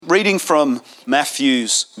reading from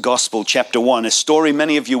Matthew's Gospel, chapter 1, a story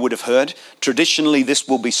many of you would have heard. Traditionally, this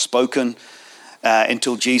will be spoken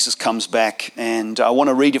until Jesus comes back. And I want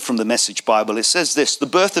to read it from the Message Bible. It says this: the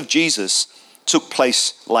birth of Jesus took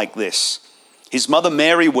place like this. His mother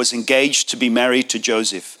Mary was engaged to be married to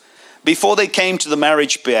Joseph. Before they came to the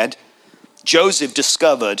marriage bed, Joseph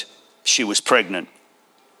discovered she was pregnant.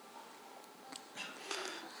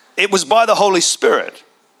 It was by the Holy Spirit,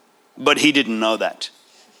 but he didn't know that.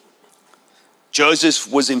 Joseph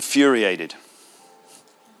was infuriated,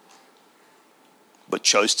 but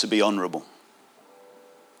chose to be honorable.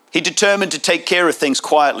 He determined to take care of things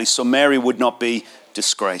quietly so Mary would not be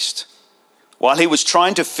disgraced, while he was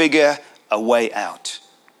trying to figure a way out.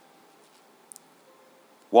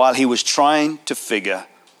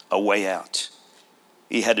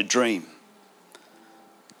 He had a dream.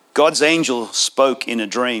 God's angel spoke in a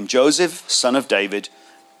dream: Joseph, son of David,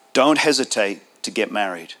 don't hesitate to get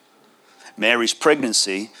married. Mary's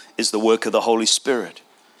pregnancy is the work of the Holy Spirit.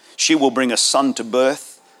 She will bring a son to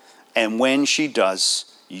birth, and when she does,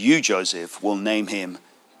 you, Joseph, will name him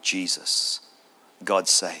Jesus. God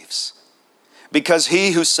saves. Because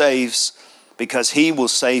he will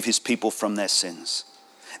save his people from their sins.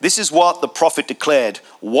 This is what the prophet declared: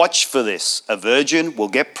 watch for this. A virgin will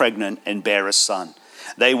get pregnant and bear a son.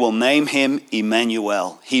 They will name him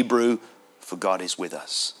Emmanuel, Hebrew for God is with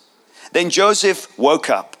us. Then Joseph woke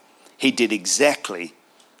up. He did exactly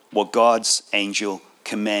what God's angel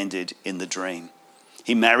commanded in the dream.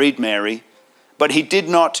 He married Mary, but he did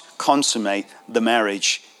not consummate the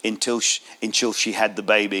marriage until she had the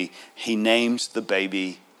baby. He named the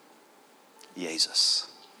baby Jesus.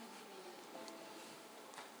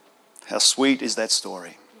 How sweet is that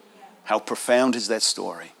story? How profound is that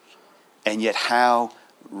story? And yet how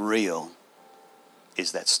real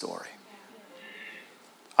is that story?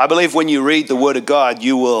 I believe when you read the Word of God,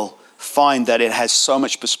 you will find that it has so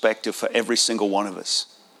much perspective for every single one of us.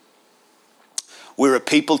 We're a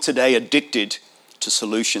people today addicted to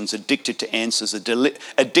solutions, addicted to answers,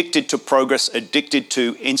 addicted to progress, addicted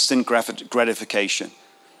to instant gratification.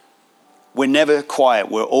 We're never quiet.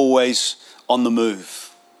 We're always on the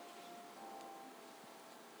move.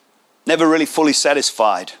 Never really fully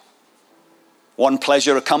satisfied. One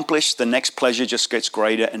pleasure accomplished, the next pleasure just gets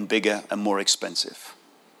greater and bigger and more expensive.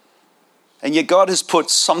 And yet God has put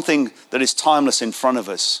something that is timeless in front of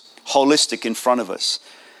us, holistic in front of us.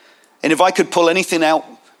 And if I could pull anything out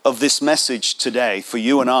of this message today for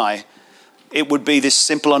you and I, it would be this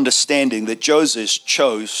simple understanding that Joseph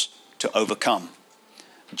chose to overcome.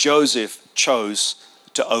 Joseph chose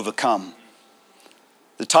to overcome.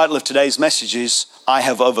 The title of today's message is, I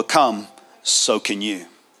have overcome, so can you.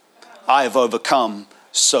 I have overcome,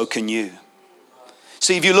 so can you.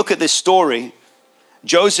 See, if you look at this story,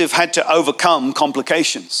 Joseph had to overcome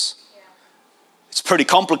complications. It's pretty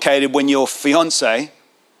complicated when your fiance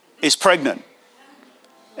is pregnant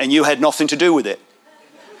and you had nothing to do with it.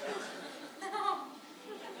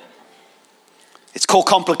 It's called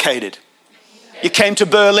complicated. You came to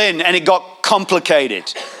Berlin and it got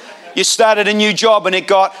complicated. You started a new job and it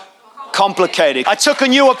got complicated. I took a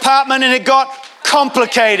new apartment and it got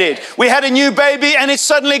complicated. We had a new baby and it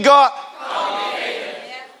suddenly got complicated.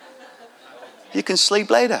 You can sleep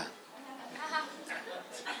later.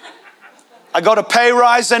 I got a pay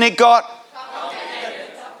rise and it got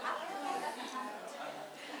complicated.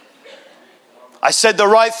 I said the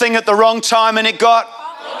right thing at the wrong time and it got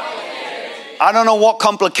complicated. I don't know what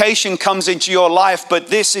complication comes into your life, but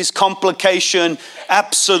this is complication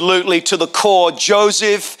absolutely to the core.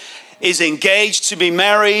 Joseph is engaged to be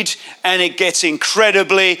married and it gets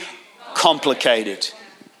incredibly complicated.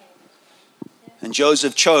 And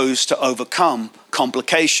Joseph chose to overcome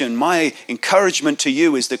complication. My encouragement to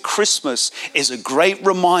you is that Christmas is a great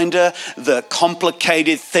reminder that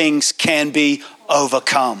complicated things can be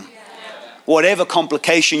overcome. Whatever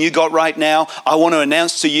complication you got right now, I want to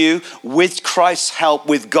announce to you, with Christ's help,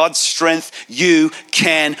 with God's strength, you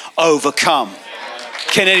can overcome.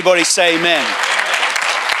 Can anybody say amen?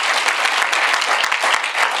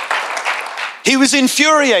 He was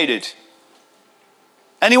infuriated.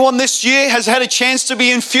 Anyone this year has had a chance to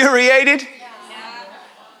be infuriated?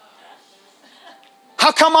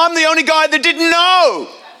 How come I'm the only guy that didn't know?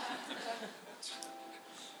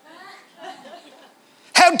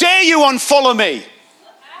 How dare you unfollow me?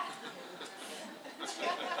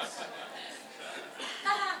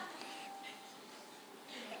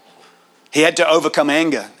 He had to overcome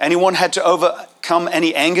anger. Anyone had to overcome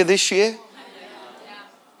any anger this year?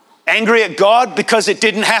 Angry at God because it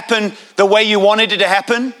didn't happen the way you wanted it to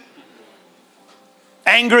happen?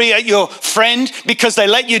 Angry at your friend because they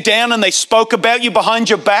let you down and they spoke about you behind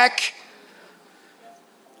your back?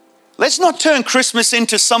 Let's not turn Christmas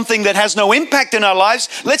into something that has no impact in our lives.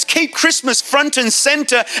 Let's keep Christmas front and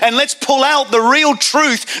center, and let's pull out the real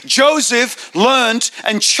truth. Joseph learned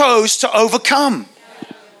and chose to overcome.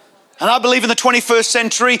 And I believe in the 21st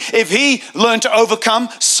century, if he learned to overcome,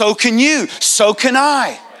 so can you, so can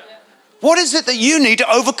I. What is it that you need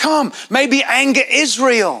to overcome? Maybe anger is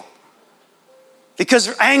real.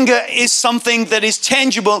 Because anger is something that is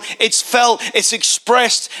tangible, it's felt, it's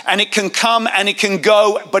expressed, and it can come and it can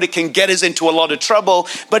go, but it can get us into a lot of trouble.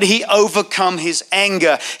 But he overcome his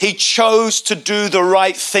anger. He chose to do the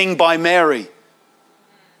right thing by Mary.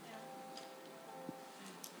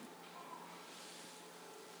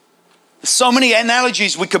 There's so many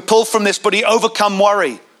analogies we could pull from this, but he overcome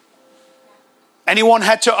worry. Anyone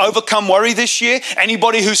had to overcome worry this year?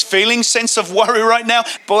 Anybody who's feeling sense of worry right now?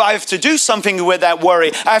 But I have to do something with that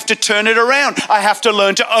worry. I have to turn it around. I have to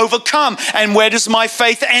learn to overcome. And where does my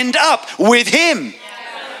faith end up? With him.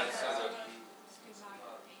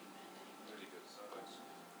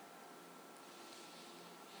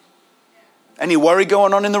 Any worry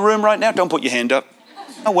going on in the room right now? Don't put your hand up.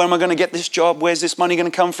 Oh, where am I going to get this job? Where's this money going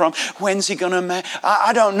to come from? When's he going to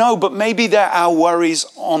I don't know, but maybe there are worries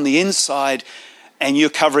on the inside and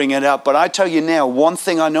you're covering it up. But I tell you now, one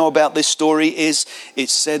thing I know about this story is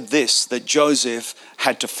it said this, that Joseph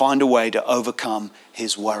had to find a way to overcome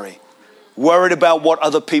his worry. Worried about what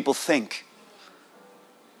other people think.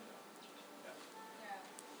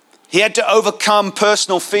 He had to overcome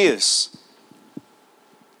personal fears.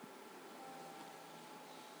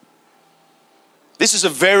 This is a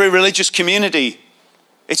very religious community.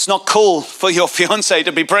 It's not cool for your fiance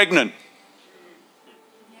to be pregnant.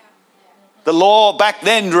 The law back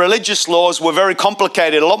then, religious laws were very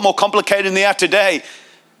complicated, a lot more complicated than they are today.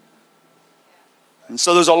 And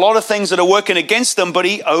so there's a lot of things that are working against them, but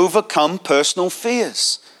he overcome personal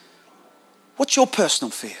fears. What's your personal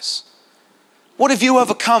fears? What have you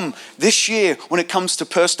overcome this year when it comes to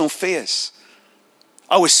personal fears?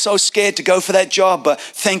 I was so scared to go for that job, but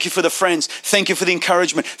thank you for the friends. Thank you for the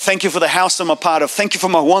encouragement. Thank you for the house I'm a part of. Thank you for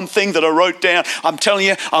my one thing that I wrote down. I'm telling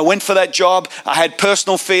you, I went for that job. I had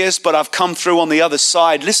personal fears, but I've come through on the other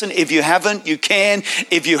side. Listen, if you haven't, you can.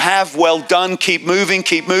 If you have, well done. Keep moving,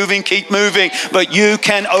 keep moving, keep moving. But you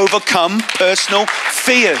can overcome personal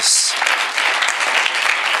fears.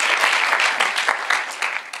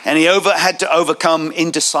 And he had to overcome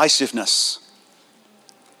indecisiveness.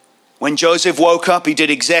 When Joseph woke up, he did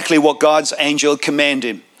exactly what God's angel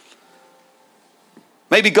commanded him.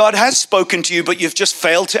 Maybe God has spoken to you, but you've just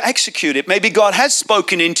failed to execute it. Maybe God has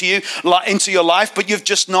spoken into your life, but you've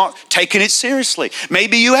just not taken it seriously.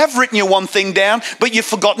 Maybe you have written your one thing down, but you've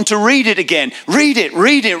forgotten to read it again. Read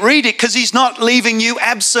it, because he's not leaving you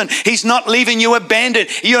absent. He's not leaving you abandoned.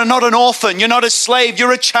 You're not an orphan. You're not a slave.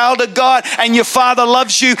 You're a child of God, and your Father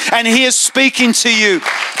loves you, and he is speaking to you.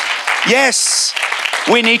 Yes,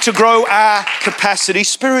 we need to grow our capacity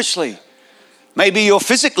spiritually. Maybe you're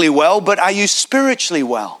physically well, but are you spiritually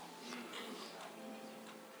well?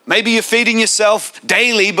 Maybe you're feeding yourself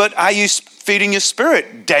daily, but are you feeding your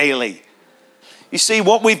spirit daily? You see,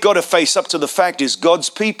 what we've got to face up to the fact is God's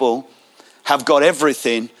people have got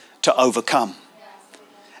everything to overcome.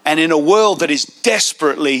 And in a world that is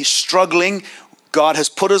desperately struggling, God has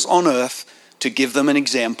put us on earth to give them an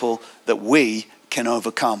example that we can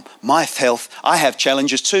overcome. My health, I have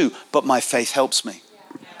challenges too, but my faith helps me.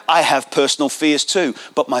 I have personal fears too,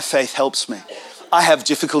 but my faith helps me. I have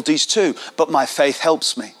difficulties too, but my faith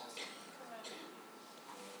helps me.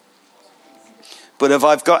 But if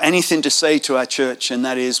I've got anything to say to our church, and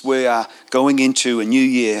that is we are going into a new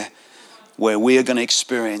year where we are going to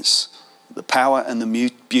experience the power and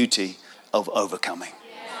the beauty of overcoming.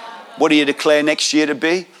 What do you declare next year to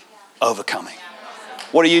be? Overcoming.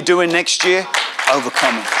 What are you doing next year?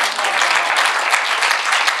 Overcoming.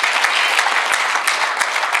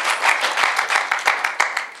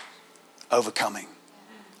 Overcoming.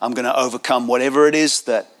 I'm going to overcome whatever it is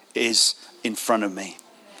that is in front of me.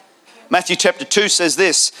 Matthew chapter 2 says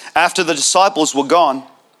this: after the disciples were gone,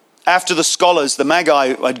 after the scholars, the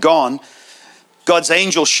Magi had gone, God's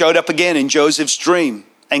angel showed up again in Joseph's dream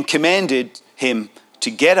and commanded him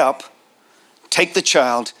to get up, take the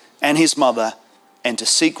child and his mother, and to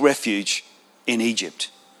seek refuge in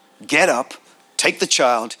Egypt. Get up, take the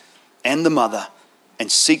child and the mother, and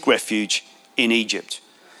seek refuge in Egypt.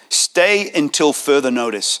 Stay until further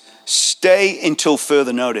notice. Stay until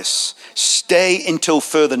further notice. Stay until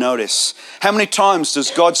further notice. How many times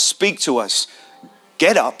does God speak to us?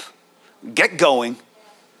 Get up, get going,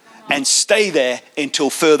 and stay there until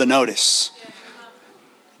further notice.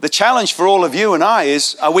 The challenge for all of you and I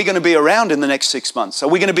is, are we going to be around in the next 6 months? Are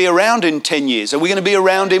we going to be around in 10 years? Are we going to be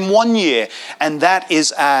around in 1 year? And that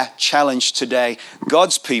is our challenge today.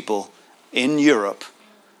 God's people in Europe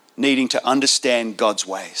needing to understand God's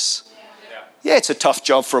ways. Yeah, it's a tough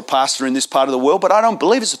job for a pastor in this part of the world, but I don't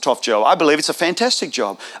believe it's a tough job. I believe it's a fantastic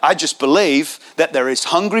job. I just believe that there is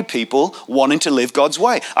hungry people wanting to live God's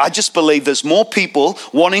way. I just believe there's more people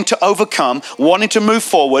wanting to overcome, wanting to move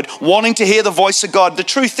forward, wanting to hear the voice of God. The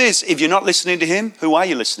truth is, if you're not listening to Him, who are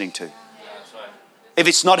you listening to? If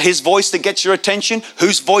it's not His voice that gets your attention,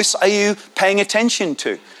 whose voice are you paying attention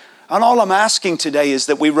to? And all I'm asking today is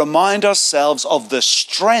that we remind ourselves of the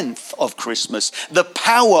strength of Christmas, the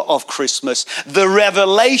power of Christmas, the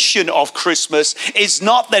revelation of Christmas is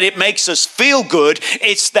not that it makes us feel good,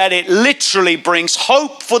 it's that it literally brings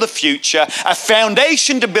hope for the future, a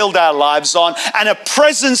foundation to build our lives on, and a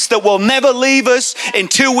presence that will never leave us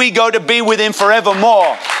until we go to be with Him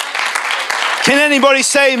forevermore. Can anybody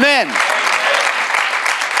say amen?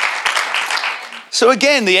 So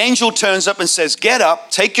again, the angel turns up and says, get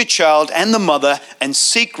up, take your child and the mother and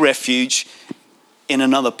seek refuge in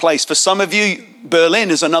another place. For some of you,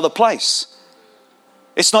 Berlin is another place.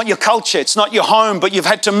 It's not your culture, it's not your home, but you've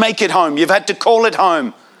had to make it home. You've had to call it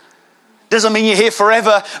home. Doesn't mean you're here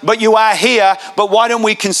forever, but you are here. But why don't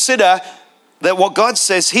we consider that what God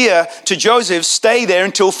says here to Joseph, stay there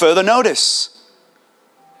until further notice.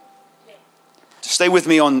 Stay with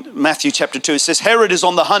me on Matthew chapter 2. It says, Herod is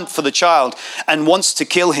on the hunt for the child and wants to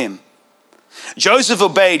kill him. Joseph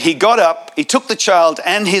obeyed. He got up, he took the child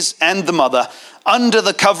and the mother under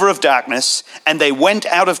the cover of darkness, and they went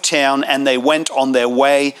out of town and they went on their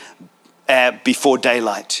way before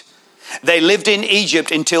daylight. They lived in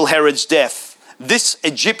Egypt until Herod's death. This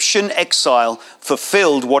Egyptian exile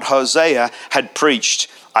fulfilled what Hosea had preached.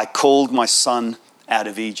 I called my son out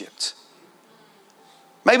of Egypt.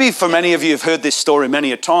 Maybe for many of you have heard this story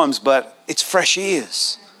many a times, but it's fresh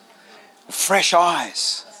ears, fresh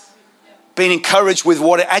eyes, being encouraged with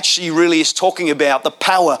what it actually really is talking about, the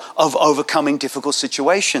power of overcoming difficult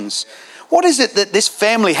situations. What is it that this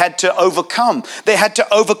family had to overcome? They had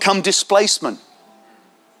to overcome displacement.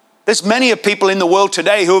 There's many people in the world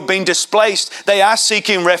today who have been displaced. They are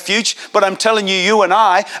seeking refuge, but I'm telling you, you and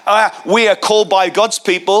I, we are called by God's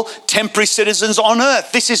people, temporary citizens on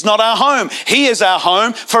earth. This is not our home. He is our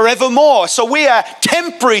home forevermore. So we are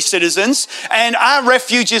temporary citizens, and our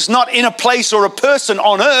refuge is not in a place or a person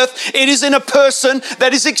on earth. It is in a person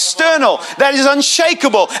that is external, that is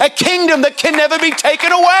unshakable, a kingdom that can never be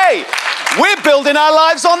taken away. We're building our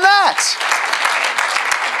lives on that.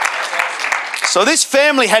 So this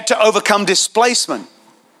family had to overcome displacement.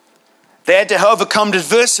 They had to overcome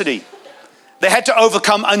adversity. They had to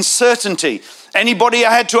overcome uncertainty. Anybody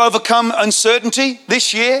had to overcome uncertainty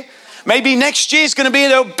this year? Maybe next year is going to be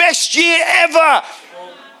the best year ever.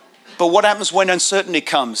 But what happens when uncertainty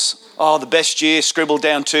comes? Oh, the best year scribbled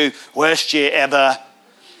down to worst year ever.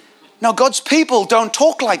 Now, God's people don't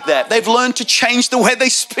talk like that. They've learned to change the way they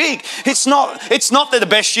speak. It's not that the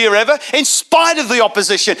best year ever. In spite of the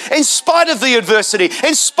opposition, in spite of the adversity,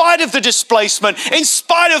 in spite of the displacement, in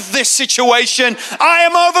spite of this situation, I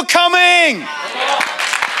am overcoming.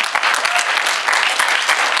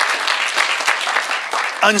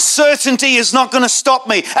 Uncertainty is not going to stop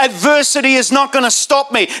me. Adversity is not going to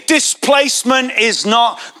stop me. Displacement is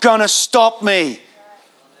not going to stop me.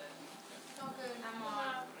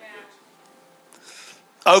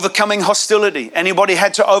 Overcoming hostility. Anybody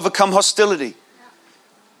had to overcome hostility?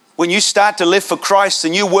 When you start to live for Christ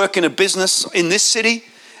and you work in a business in this city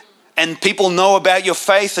and people know about your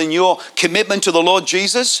faith and your commitment to the Lord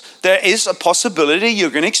Jesus, there is a possibility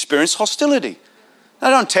you're going to experience hostility.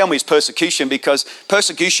 Now, don't tell me it's persecution, because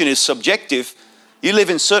persecution is subjective. You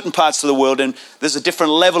live in certain parts of the world and there's a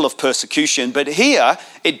different level of persecution, but here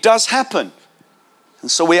it does happen. And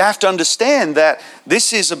so we have to understand that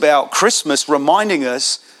this is about Christmas reminding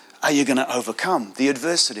us, are you going to overcome the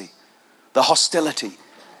adversity, the hostility?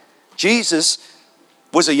 Jesus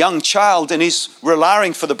was a young child and he's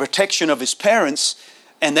relying for the protection of his parents,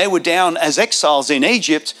 and they were down as exiles in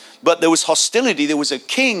Egypt, but there was hostility. There was a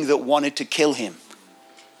king that wanted to kill him,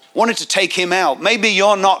 wanted to take him out. Maybe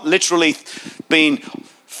you're not literally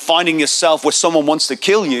finding yourself where someone wants to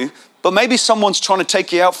kill you, but maybe someone's trying to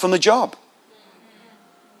take you out from the job.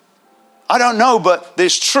 I don't know, but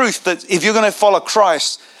there's truth that if you're going to follow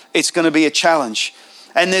Christ, it's going to be a challenge.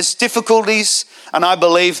 And there's difficulties, and I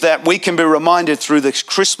believe that we can be reminded through this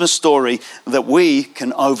Christmas story that we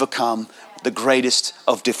can overcome the greatest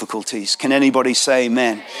of difficulties. Can anybody say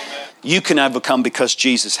amen? Amen. You can overcome because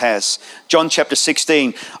Jesus has. John chapter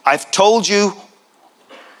 16, I've told you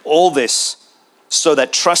all this so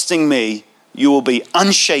that trusting me, you will be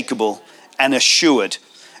unshakable and assured,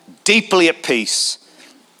 deeply at peace.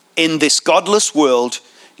 In this godless world,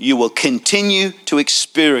 you will continue to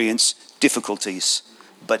experience difficulties,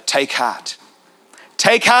 but take heart.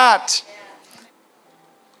 Take heart.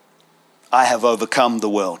 I have overcome the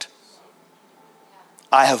world.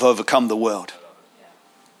 I have overcome the world.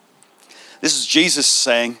 This is Jesus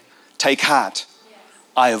saying, take heart.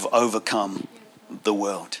 I have overcome the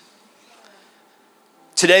world.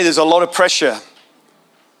 Today there's a lot of pressure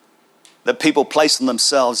that people place on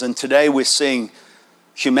themselves, and today we're seeing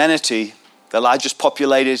humanity, the largest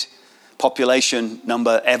population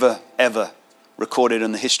number ever recorded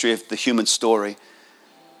in the history of the human story.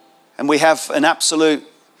 And we have an absolute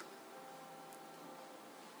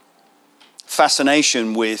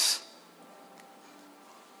fascination with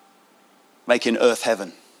making earth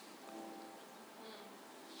heaven.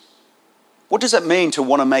 What does it mean to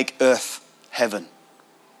want to make earth heaven?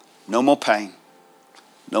 No more pain,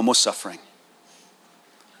 no more suffering,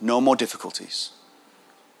 no more difficulties.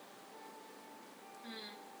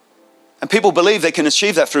 And people believe they can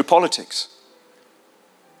achieve that through politics.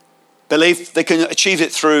 Believe they can achieve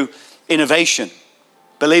it through innovation.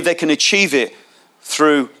 Believe they can achieve it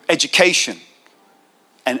through education.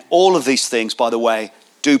 And all of these things, by the way,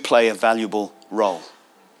 do play a valuable role.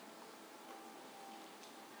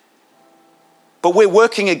 But we're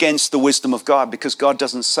working against the wisdom of God, because God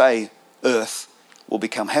doesn't say earth will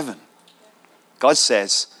become heaven. God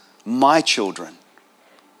says, my children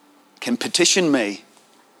can petition me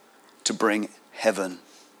to bring heaven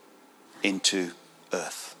into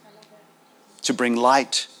earth, to bring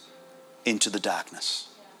light into the darkness,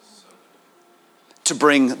 to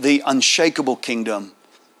bring the unshakable kingdom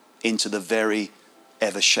into the very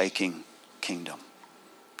ever-shaking kingdom.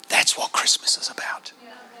 That's what Christmas is about.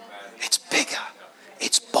 It's bigger,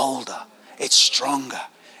 it's bolder, it's stronger,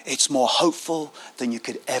 it's more hopeful than you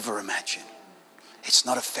could ever imagine. It's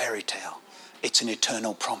not a fairy tale, it's an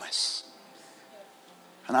eternal promise.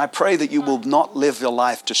 And I pray that you will not live your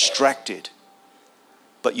life distracted,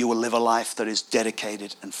 but you will live a life that is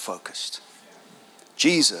dedicated and focused.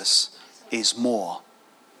 Jesus is more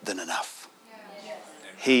than enough.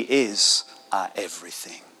 He is our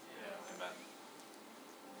everything.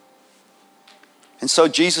 And so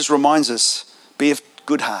Jesus reminds us, be of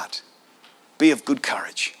good heart, be of good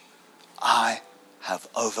courage. I have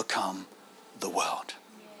overcome the world.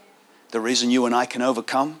 The reason you and I can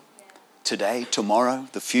overcome today, tomorrow,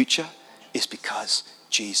 the future, is because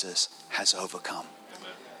Jesus has overcome.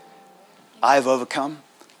 I have overcome,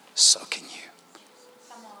 so can you.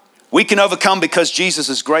 We can overcome because Jesus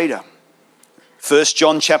is greater. 1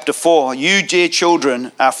 John chapter 4, you dear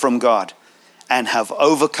children are from God and have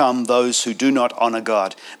overcome those who do not honor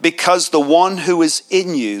God, because the one who is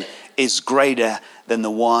in you is greater than the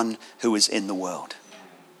one who is in the world.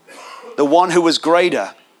 The one who is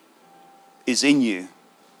greater is in you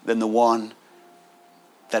than the one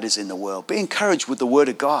that is in the world. Be encouraged with the word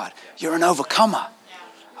of God. You're an overcomer.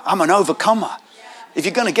 I'm an overcomer. If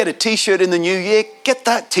you're going to get a t-shirt in the new year, get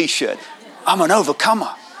that t-shirt. I'm an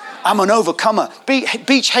overcomer. I'm an overcomer.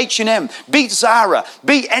 Beat H&M, beat Zara,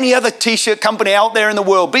 beat any other t-shirt company out there in the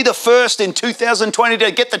world. Be the first in 2020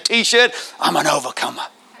 to get the t-shirt. I'm an overcomer.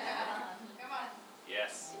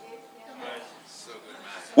 Yes.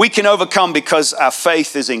 We can overcome because our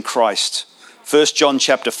faith is in Christ. 1 John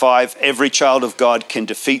chapter 5, every child of God can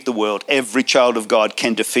defeat the world. Every child of God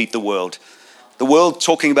can defeat the world. The world,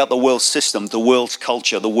 talking about the world system, the world's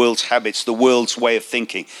culture, the world's habits, the world's way of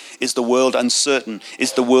thinking. Is the world uncertain?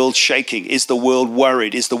 Is the world shaking? Is the world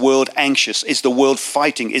worried? Is the world anxious? Is the world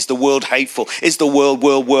fighting? Is the world hateful? Is the world?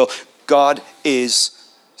 God is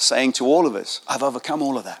saying to all of us, I've overcome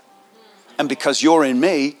all of that. And because you're in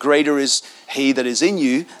me, greater is he that is in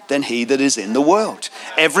you than he that is in the world.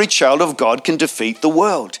 Every child of God can defeat the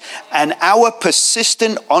world. And our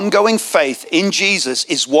persistent, ongoing faith in Jesus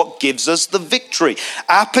is what gives us the victory.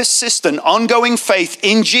 Our persistent, ongoing faith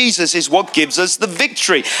in Jesus is what gives us the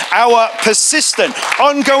victory. Our persistent,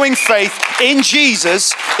 ongoing faith in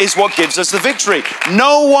Jesus is what gives us the victory.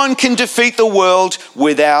 No one can defeat the world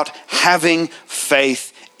without having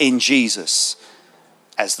faith in Jesus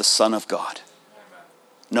as the Son of God.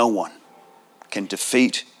 No one can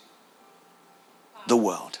defeat the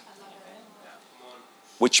world.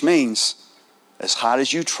 Which means, as hard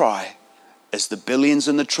as you try, as the billions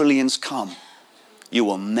and the trillions come, you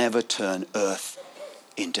will never turn earth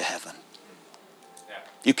into heaven.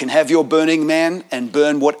 You can have your Burning Man and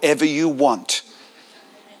burn whatever you want.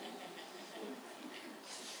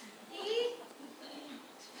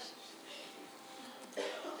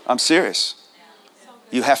 I'm serious.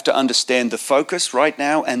 You have to understand the focus right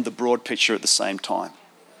now and the broad picture at the same time.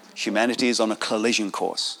 Humanity is on a collision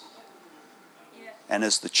course. And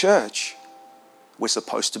as the church, we're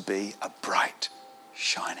supposed to be a bright,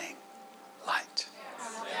 shining light.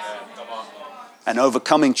 An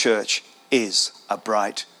overcoming church is a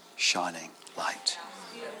bright, shining light.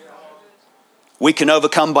 We can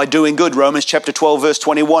overcome by doing good. Romans chapter 12, verse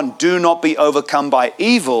 21. Do not be overcome by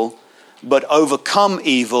evil, but overcome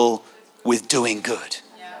evil with doing good.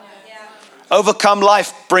 Overcome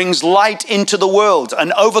life brings light into the world.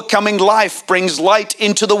 An overcoming life brings light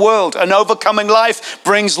into the world. An overcoming life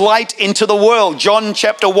brings light into the world. John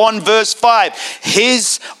chapter 1 verse 5.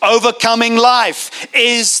 His overcoming life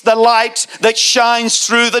is the light that shines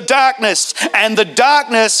through the darkness, and the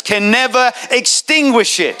darkness can never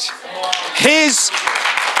extinguish it. His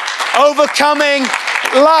overcoming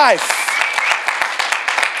life.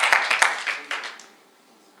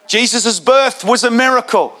 Jesus' birth was a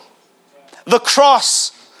miracle. The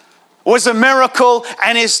cross was a miracle,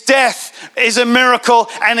 and his death is a miracle,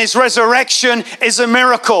 and his resurrection is a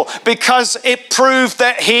miracle, because it proved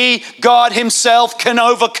that he, God himself, can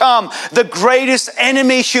overcome the greatest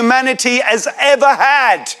enemy humanity has ever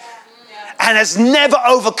had and has never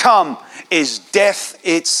overcome is death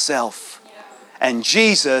itself. And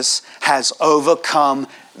Jesus has overcome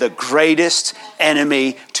the greatest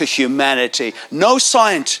enemy to humanity. No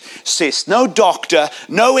scientist, no doctor,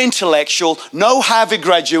 no intellectual, no Harvard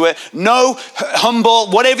graduate, no humble,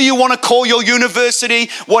 whatever you want to call your university,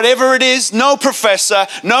 whatever it is, no professor,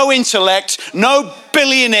 no intellect, no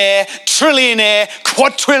billionaire, trillionaire,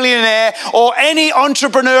 quadrillionaire, or any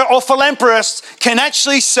entrepreneur or philanthropist can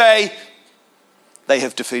actually say they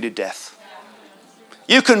have defeated death.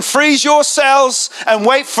 You can freeze your cells and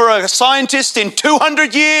wait for a scientist in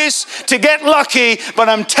 200 years to get lucky, but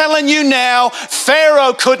I'm telling you now,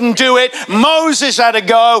 Pharaoh couldn't do it. Moses had to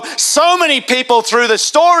go. So many people through the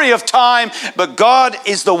story of time, but God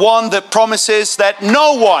is the one that promises that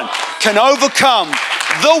no one can overcome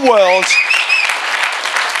the world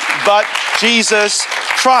but Jesus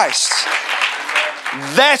Christ.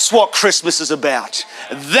 That's what Christmas is about.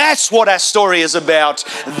 That's what our story is about.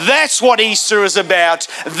 That's what Easter is about.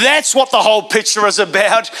 That's what the whole picture is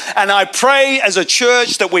about. And I pray as a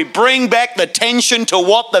church that we bring back the tension to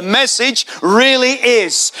what the message really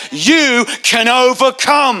is. You can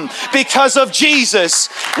overcome because of Jesus.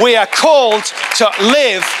 We are called to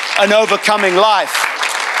live an overcoming life.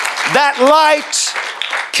 That light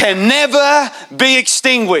can never be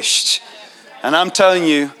extinguished. And I'm telling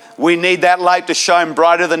you, we need that light to shine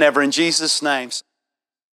brighter than ever in Jesus' name.